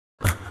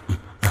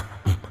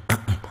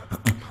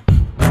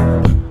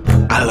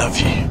I love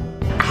you.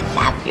 I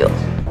love you.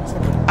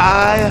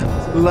 I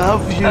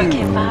love you.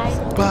 Okay, bye.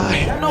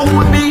 Bye.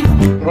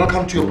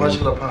 Welcome to your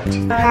bachelor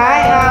party.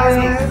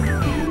 Hi,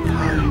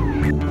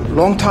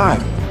 Long time.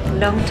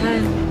 long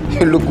time.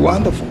 You look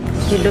wonderful.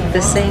 You look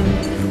the same.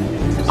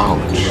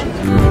 Ouch.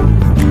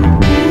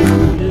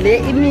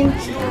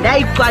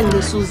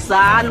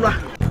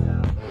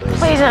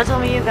 Please don't tell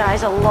me you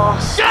guys are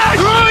lost.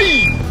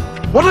 Hey!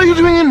 What are you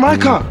doing in my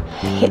car?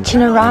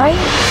 Hitching a ride?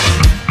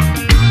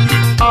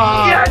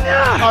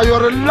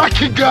 You're a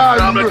lucky guy.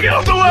 I'm the king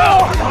of the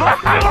world.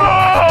 That's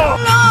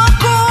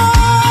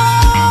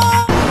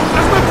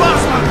my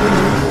boss,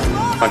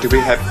 man. And do we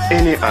have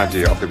any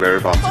idea of the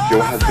whereabouts of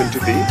your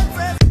husband-to-be?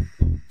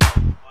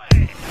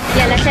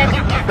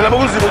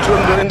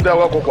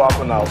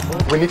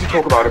 We need to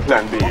talk about a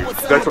plan B.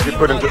 That's what we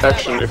put into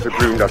action if the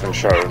groom doesn't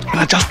show. Can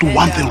I just do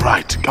one thing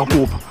right?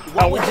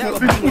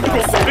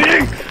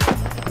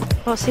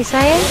 What's he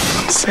saying?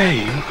 I'm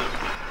saying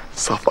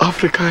South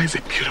Africa is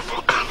a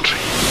beautiful country.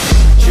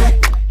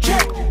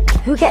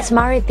 Who gets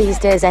married these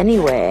days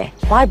anyway?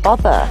 Why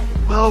bother?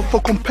 Well,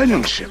 for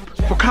companionship,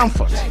 for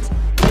comfort.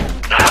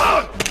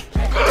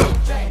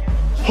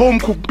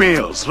 Home-cooked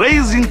meals,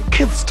 raising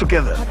kids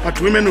together. But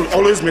women will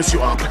always mess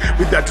you up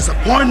with their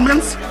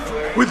disappointments,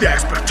 with their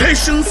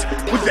expectations,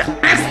 with their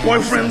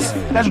ex-boyfriends.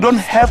 That you don't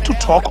have to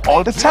talk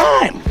all the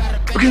time.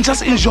 You can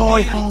just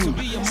enjoy home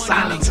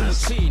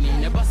silences.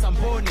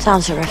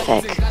 Sounds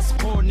horrific.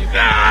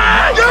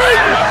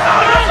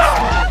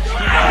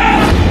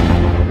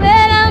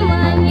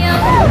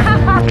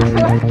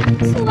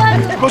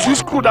 Because you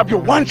screwed up your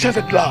one chance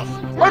at love.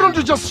 Why don't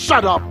you just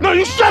shut up? No,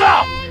 you shut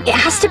up! It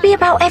has to be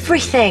about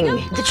everything.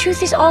 The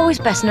truth is always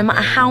best, no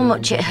matter how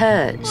much it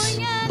hurts.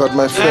 But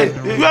my friend,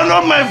 You are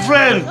not my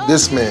friend.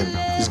 this man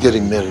is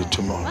getting married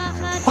tomorrow.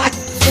 What?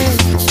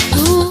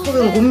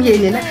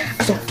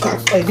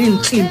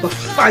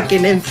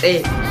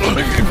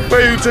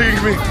 Where are you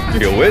taking me?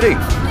 Your wedding.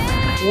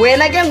 We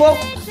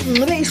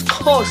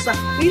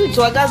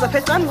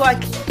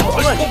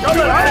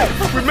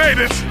made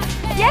it.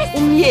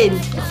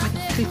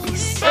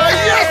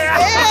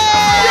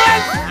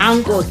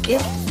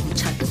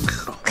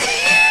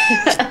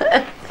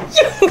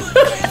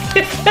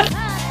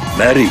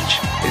 Marriage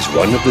is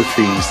one of the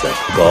things that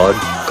God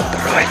got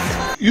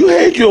right. You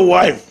hate your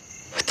wife.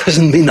 It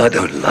doesn't mean I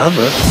don't love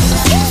her.